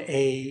performed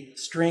a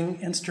string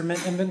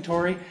instrument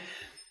inventory,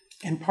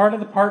 and part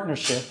of the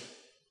partnership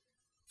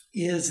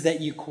is that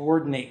you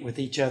coordinate with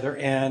each other.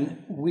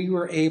 And we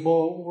were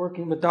able,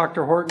 working with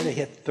Dr. Horton, to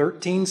hit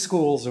 13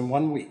 schools in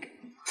 1 week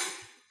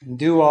and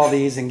do all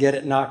these and get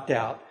it knocked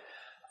out.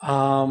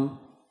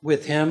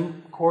 With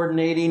him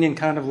coordinating and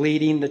kind of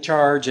leading the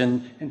charge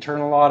and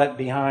internal audit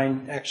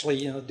behind actually,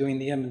 doing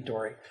the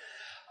inventory.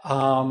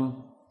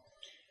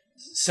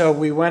 So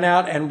we went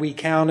out and we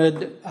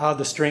counted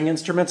the string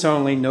instruments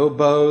only, no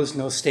bows,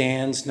 no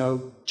stands,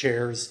 no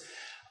chairs.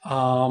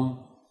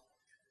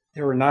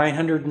 There were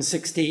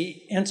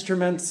 960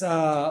 instruments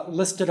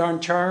listed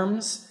on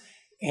CHARMS,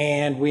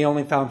 and we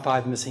only found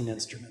 5 missing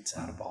instruments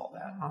out of all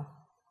that.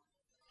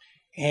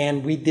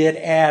 And we did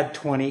add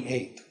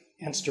 28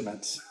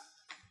 instruments.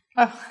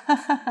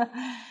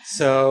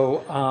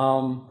 So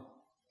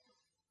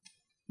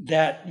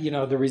that,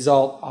 the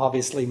result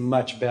obviously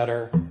much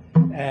better.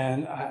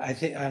 And I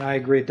think, and I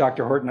agree with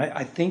Dr. Horton,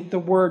 I think the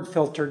word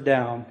filtered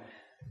down.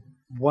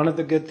 One of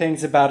the good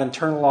things about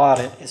internal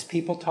audit is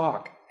people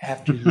talk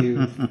after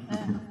you've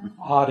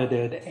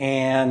audited,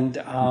 and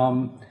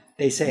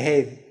they say,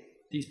 hey,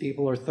 these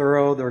people are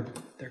thorough,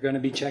 they're going to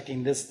be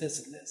checking this,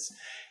 this, and this.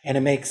 And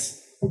it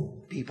makes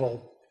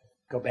people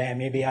go, man,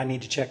 maybe I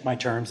need to check my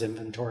terms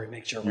inventory,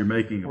 make sure You're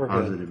making a we're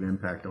positive good.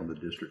 impact on the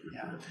district.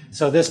 Yeah.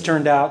 So this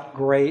turned out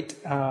great.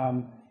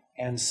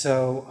 And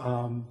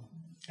so,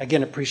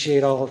 again,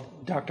 appreciate all of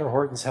Dr.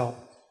 Horton's help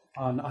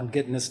on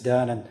getting this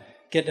done and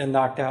getting it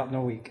knocked out in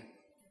a week.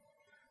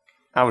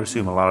 I would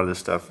assume a lot of this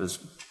stuff is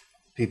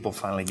people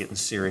finally getting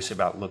serious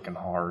about looking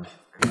hard.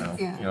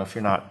 Yeah. If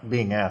you're not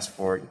being asked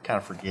for it, you kind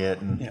of forget,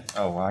 and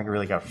oh, well, I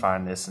really got to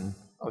find this, and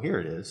oh, here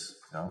it is.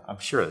 I'm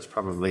sure that's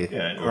probably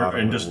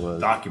and just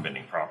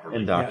documenting properly.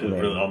 And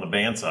documenting. Really, on the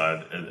band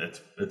side,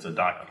 it's a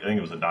I think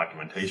it was a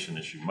documentation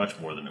issue much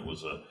more than it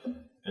was a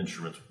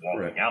instruments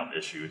walking out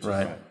issue. It's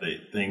just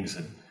things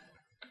had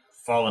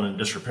fallen in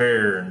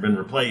disrepair and been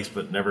replaced,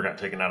 but never got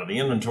taken out of the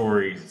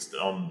inventory. It's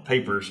on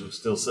paper, so it's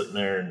still sitting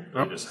there, and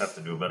they just have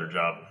to do a better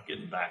job of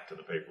getting back to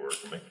the paperwork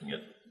and making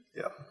it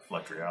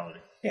reflect reality.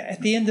 Yeah,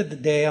 at the end of the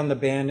day on the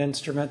band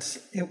instruments,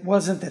 it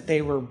wasn't that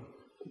they were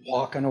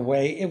walking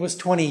away. It was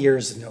 20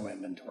 years of no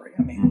inventory.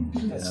 I mean,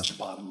 that's the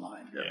bottom line.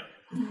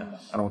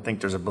 I don't think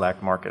there's a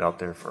black market out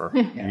there for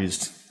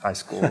used high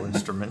school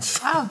instruments.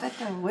 Oh, I bet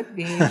there would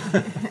be.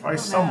 Probably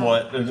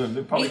somewhat.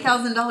 Probably,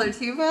 $8,000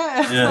 tuba?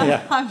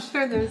 Yeah. I'm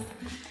sure there's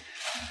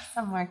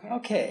some market.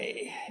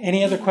 Okay,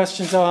 any other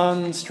questions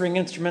on string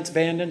instruments,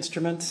 band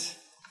instruments?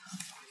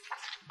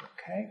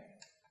 Okay.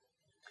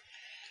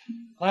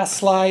 Last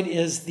slide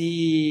is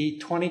the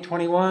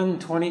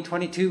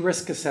 2021-2022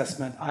 risk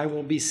assessment. I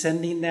will be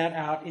sending that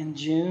out in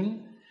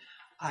June.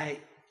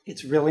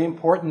 It's really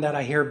important that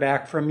I hear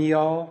back from you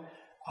all.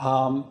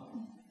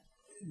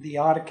 The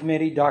audit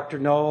committee, Dr.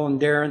 Knoll and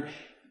Darren,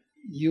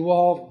 you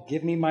all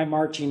give me my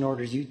marching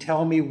orders. You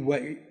tell me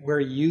where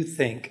you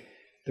think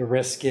the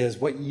risk is,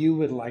 what you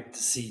would like to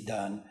see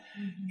done.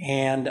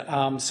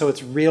 And so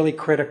it's really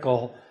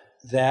critical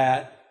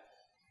that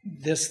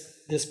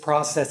this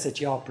process,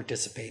 that y'all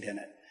participate in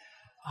it.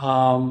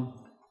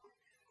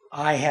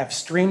 I have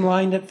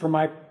streamlined it for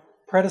my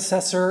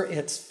predecessor.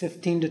 It's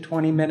 15 to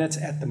 20 minutes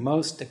at the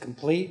most to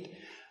complete.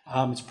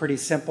 It's pretty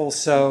simple,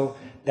 so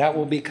that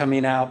will be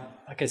coming out,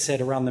 like I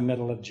said, around the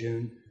middle of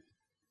June.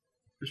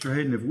 Mr.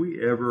 Hayden, have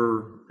we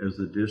ever, as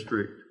the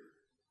district,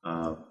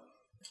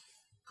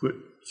 put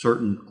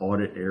certain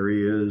audit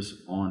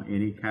areas on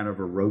any kind of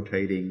a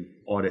rotating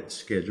audit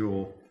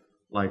schedule?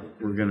 Like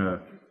we're going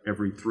to,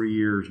 every 3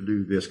 years,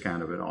 do this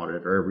kind of an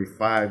audit, or every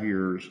 5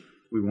 years,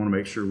 we want to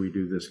make sure we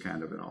do this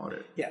kind of an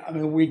audit? Yeah, I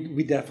mean,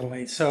 we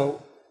definitely,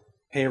 so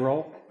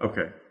payroll.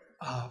 Okay.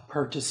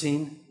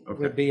 Purchasing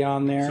would be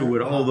on there. So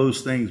would all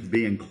those things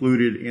be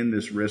included in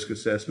this risk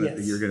assessment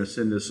that you're going to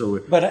send us? So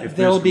if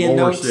there'll be a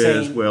note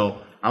says, saying,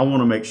 well, I want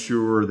to make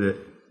sure that,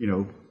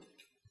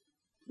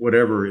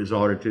 whatever is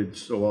audited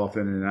so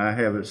often, and I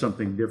have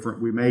something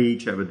different, we may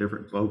each have a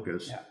different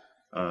focus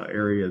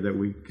area that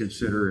we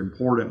consider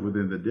important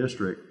within the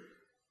district.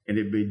 And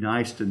it'd be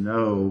nice to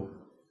know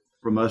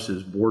from us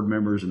as board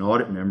members and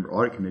audit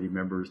committee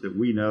members that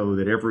we know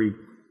that every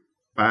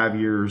 5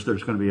 years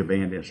there's going to be a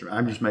band instrument.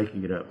 I'm just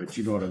making it up, but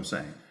you know what I'm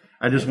saying.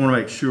 I just want to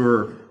make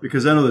sure,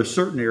 because I know there's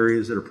certain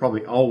areas that are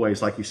probably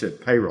always, like you said,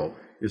 payroll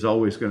is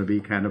always going to be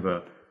kind of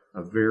a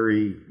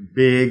very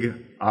big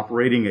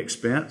operating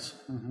expense,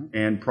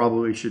 and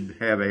probably should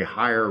have a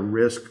higher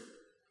risk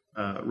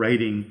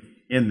rating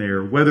in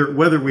there.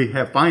 Whether we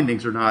have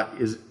findings or not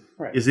is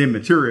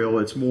immaterial.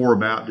 It's more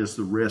about just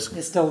the risk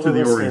to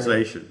the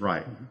organization,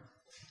 right?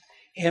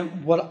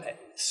 And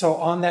so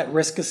on that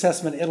risk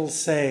assessment, it'll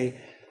say,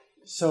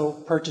 so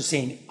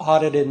purchasing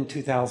audited in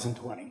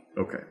 2020.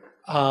 Okay.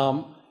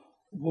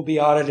 Will be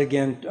audited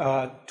again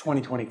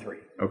 2023.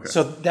 Okay.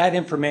 So that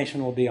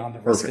information will be on the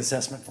risk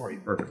assessment for you.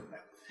 Perfect.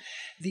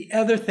 The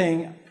other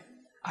thing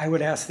I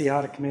would ask the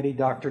audit committee,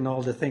 Dr.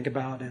 Knoll, to think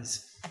about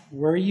is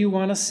where you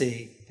want to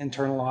see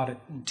internal audit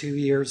in 2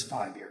 years,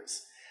 5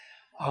 years.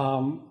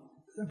 For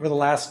the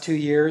last 2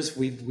 years,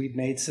 we've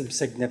made some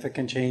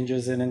significant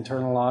changes in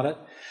internal audit.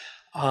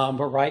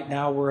 But right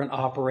now we're in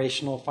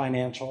operational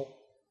financial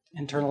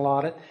internal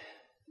audit.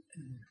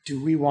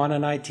 Do we want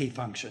an IT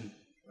function?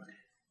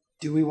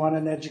 Do we want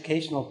an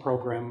educational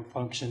program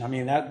function? I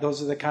mean,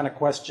 those are the kind of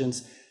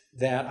questions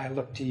that I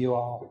look to you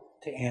all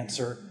to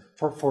answer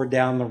for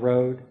down the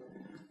road.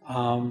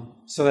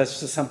 So that's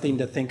just something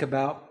to think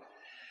about.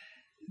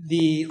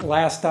 The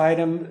last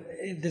item,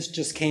 this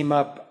just came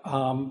up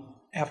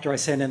after I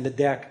sent in the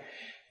deck.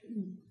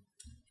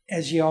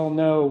 As you all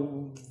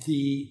know,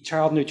 the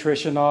child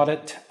nutrition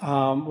audit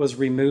was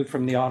removed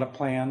from the audit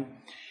plan.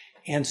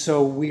 And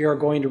so we are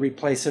going to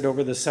replace it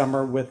over the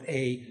summer with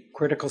a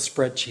critical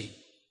spreadsheet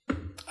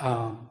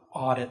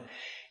audit.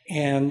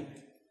 And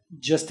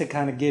just to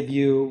kind of give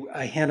you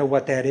a hint of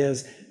what that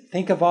is,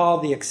 think of all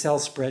the Excel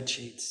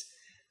spreadsheets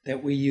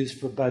that we use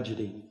for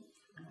budgeting,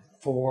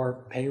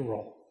 for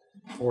payroll,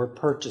 for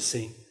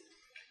purchasing,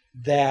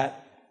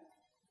 that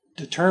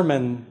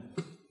determine,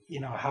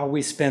 how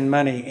we spend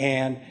money.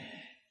 And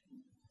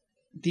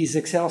these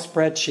Excel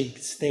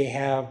spreadsheets,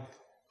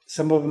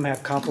 some of them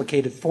have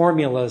complicated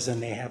formulas,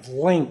 and they have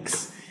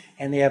links,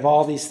 and they have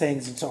all these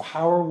things. And so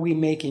how are we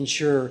making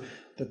sure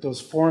that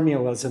those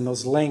formulas and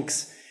those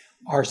links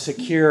are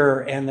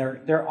secure and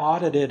they're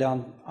audited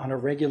on a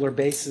regular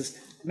basis?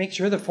 Make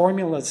sure the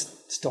formula is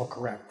still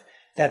correct,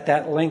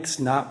 that link's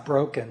not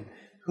broken.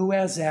 Who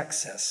has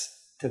access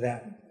to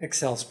that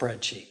Excel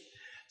spreadsheet?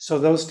 So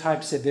those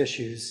types of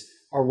issues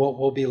are what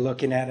we'll be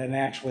looking at. And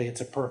actually,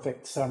 it's a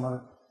perfect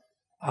summer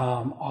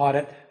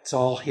audit. It's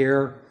all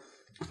here.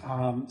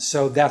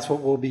 So that's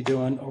what we'll be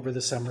doing over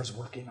the summers,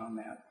 working on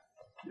that.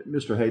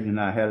 Mr. Hayden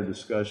and I had a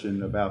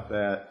discussion about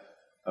that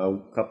a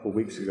couple of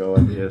weeks ago,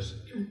 I guess.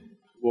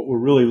 What we're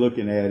really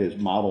looking at is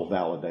model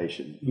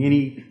validation.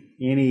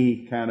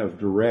 Any kind of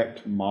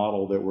direct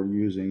model that we're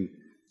using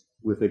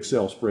with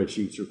Excel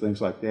spreadsheets or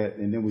things like that,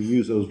 and then we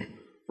use those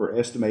for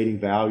estimating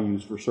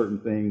values for certain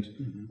things,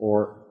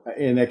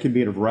 and that can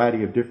be in a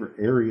variety of different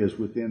areas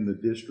within the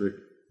district.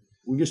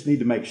 We just need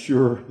to make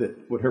sure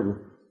that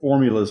whatever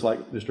formulas,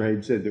 like Mr.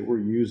 Hayden said, that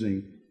we're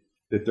using,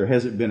 that there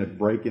hasn't been a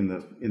break in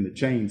the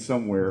chain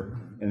somewhere,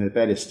 and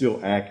that is still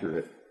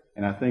accurate.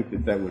 And I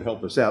think that would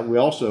help us out. We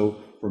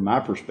also, from my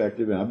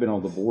perspective, and I've been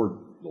on the board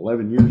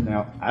 11 years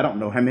now, I don't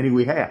know how many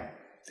we have.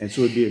 And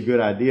so it'd be a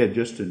good idea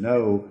just to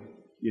know,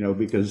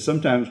 because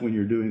sometimes when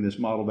you're doing this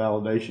model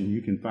validation,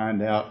 you can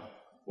find out,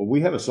 well,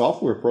 we have a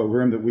software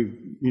program that we've,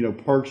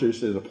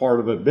 purchased as a part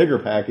of a bigger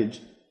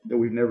package that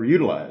we've never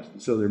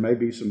utilized. So there may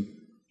be some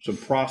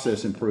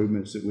process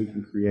improvements that we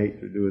can create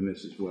through doing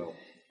this as well.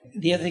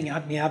 The other thing,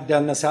 I've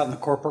done this out in the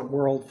corporate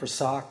world for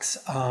SOX.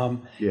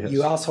 Yes.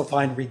 You also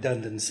find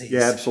redundancies.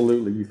 Yeah,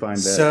 absolutely. You find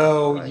that.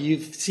 So right. You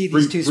see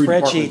these two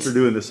spreadsheets. Are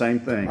doing the same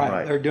thing.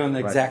 Right. They're doing the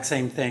exact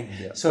same thing.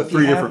 Yeah. So if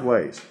three different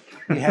ways.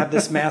 You have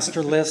this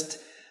master list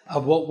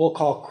of what we'll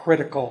call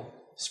critical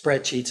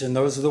spreadsheets, and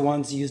those are the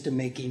ones used in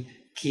making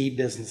key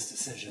business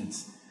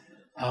decisions.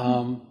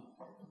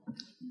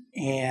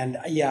 And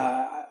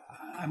yeah,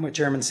 I'm with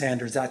Chairman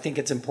Sanders. I think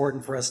it's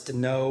important for us to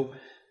know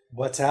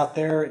what's out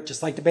there,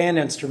 just like the band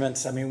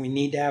instruments. I mean, we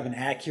need to have an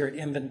accurate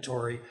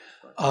inventory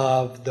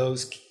of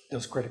those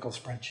critical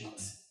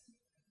spreadsheets.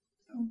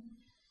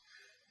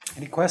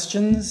 Any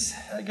questions?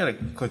 I got a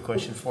quick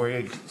question for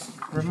you.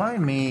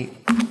 Remind me,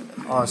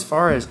 as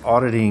far as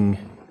auditing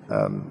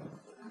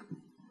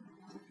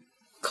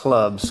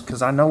clubs,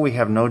 because I know we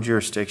have no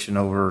jurisdiction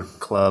over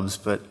clubs,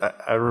 but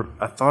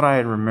I thought I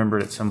had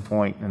remembered at some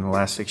point in the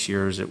last 6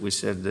 years that we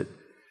said that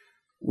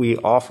we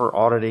offer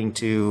auditing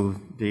to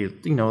the,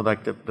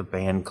 like the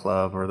band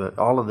club or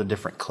all of the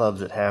different clubs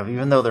that have,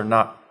 even though they're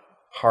not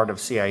part of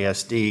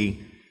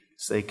CISD,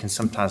 so they can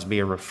sometimes be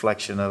a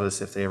reflection of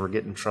us if they ever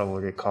get in trouble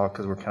or get caught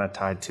because we're kind of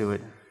tied to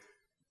it.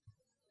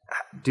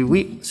 Do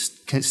we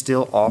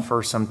still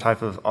offer some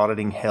type of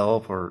auditing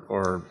help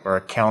or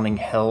accounting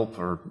help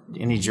or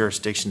any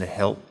jurisdiction to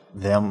help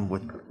them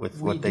with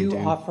what they do? We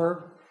do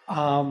offer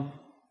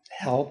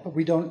help, but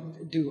we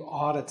don't do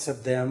audits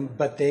of them,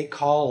 but they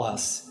call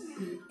us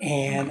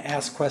and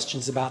ask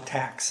questions about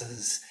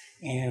taxes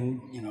and,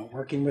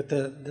 working with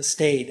the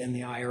state and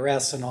the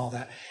IRS and all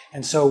that.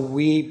 And so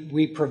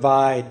we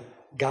provide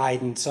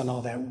guidance on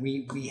all that.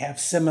 We have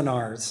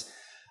seminars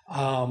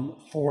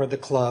for the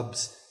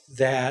clubs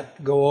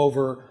that go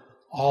over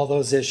all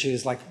those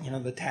issues like,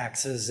 the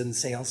taxes and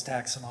sales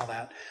tax and all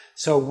that.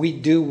 So we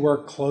do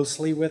work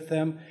closely with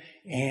them.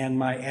 And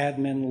my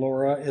admin,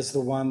 Laura, is the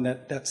one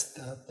that's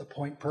the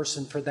point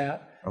person for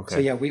that. Okay.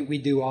 So yeah, we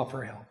do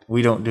offer help.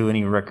 We don't do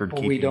any record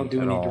keeping. We don't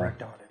do any all.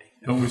 direct auditing.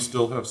 Don't we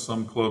still have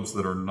some clubs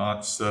that are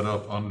not set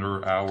up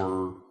under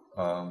our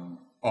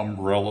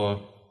umbrella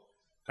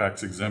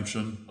tax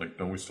exemption? Like,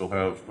 don't we still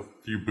have a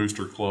few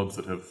booster clubs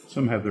that have?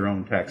 Some have their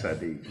own tax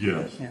ID.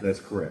 Yes. Yeah.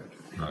 That's correct.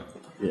 Right.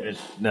 Yes.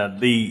 Now,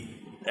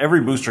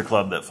 every booster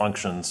club that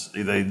functions,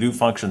 they do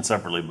function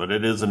separately, but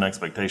it is an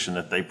expectation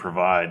that they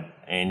provide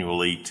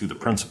annually to the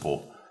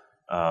principal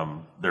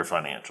their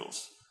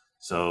financials.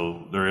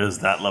 So there is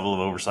that level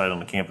of oversight on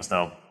the campus.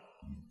 Now,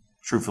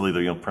 truthfully,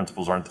 the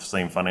principals aren't the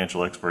same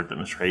financial expert that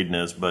Mr. Hayden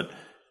is, but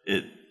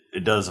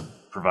it does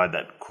provide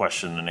that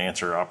question and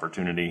answer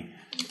opportunity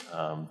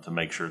to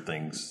make sure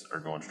things are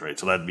going straight.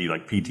 So that'd be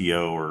like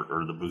PTO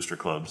or the booster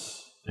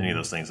clubs, any of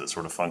those things that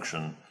sort of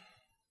function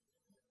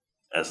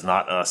as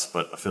not us,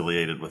 but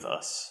affiliated with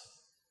us.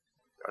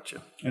 Gotcha.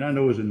 And I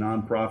know as a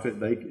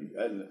nonprofit,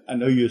 I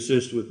know you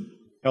assist with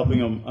helping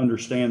them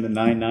understand the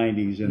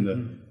 990s and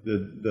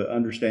the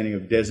understanding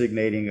of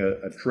designating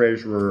a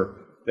treasurer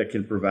that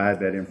can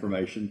provide that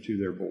information to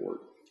their board.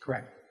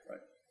 Correct. Right.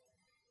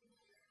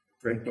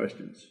 Great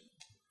questions.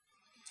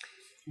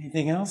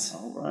 Anything else?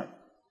 All right.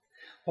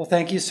 Well,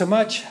 thank you so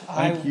much.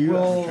 Thank you.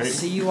 Will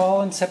see you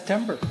all in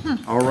September.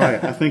 All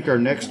right. I think our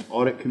next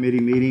audit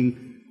committee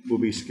meeting will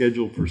be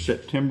scheduled for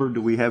September.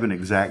 Do we have an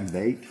exact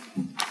date?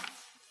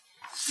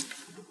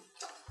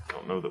 I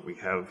don't know that we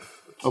have.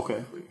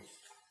 Okay.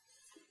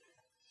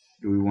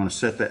 do we want to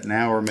set that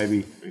now or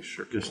maybe We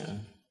sure just,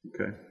 can.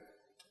 okay.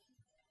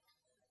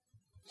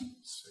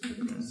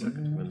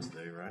 Second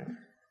Wednesday, right?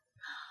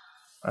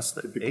 That's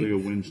the Typically a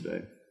 8th,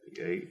 Wednesday.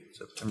 The 8th.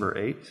 September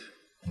 8th.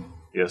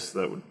 Yes,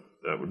 that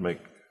would make,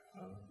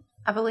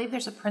 I believe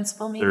there's a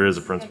principal meeting. there is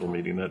a principal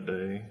meeting that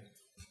day.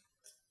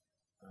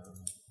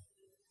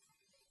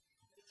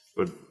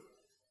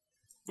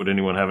 Would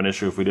anyone have an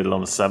issue if we did it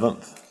on the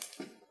 7th?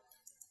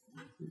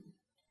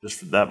 Just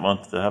for that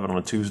month to have it on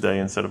a Tuesday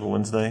instead of a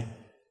Wednesday?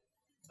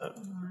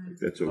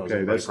 That's Cause okay.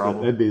 everybody That's,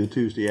 problem? that'd be the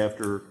Tuesday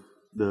after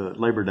the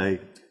Labor Day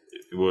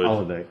It would.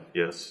 holiday.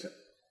 Yes.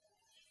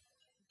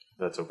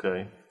 That's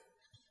okay.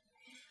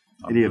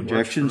 Any Works for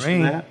objections to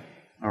me. that?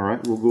 All right,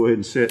 we'll go ahead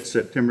and set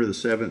September the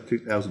 7th,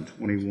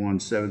 2021,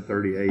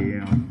 7:30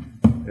 a.m.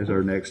 as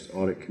our next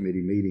audit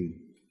committee meeting.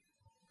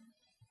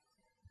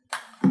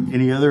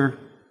 Any other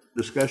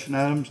discussion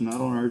items not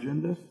on our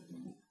agenda?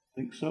 I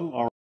think so.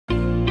 All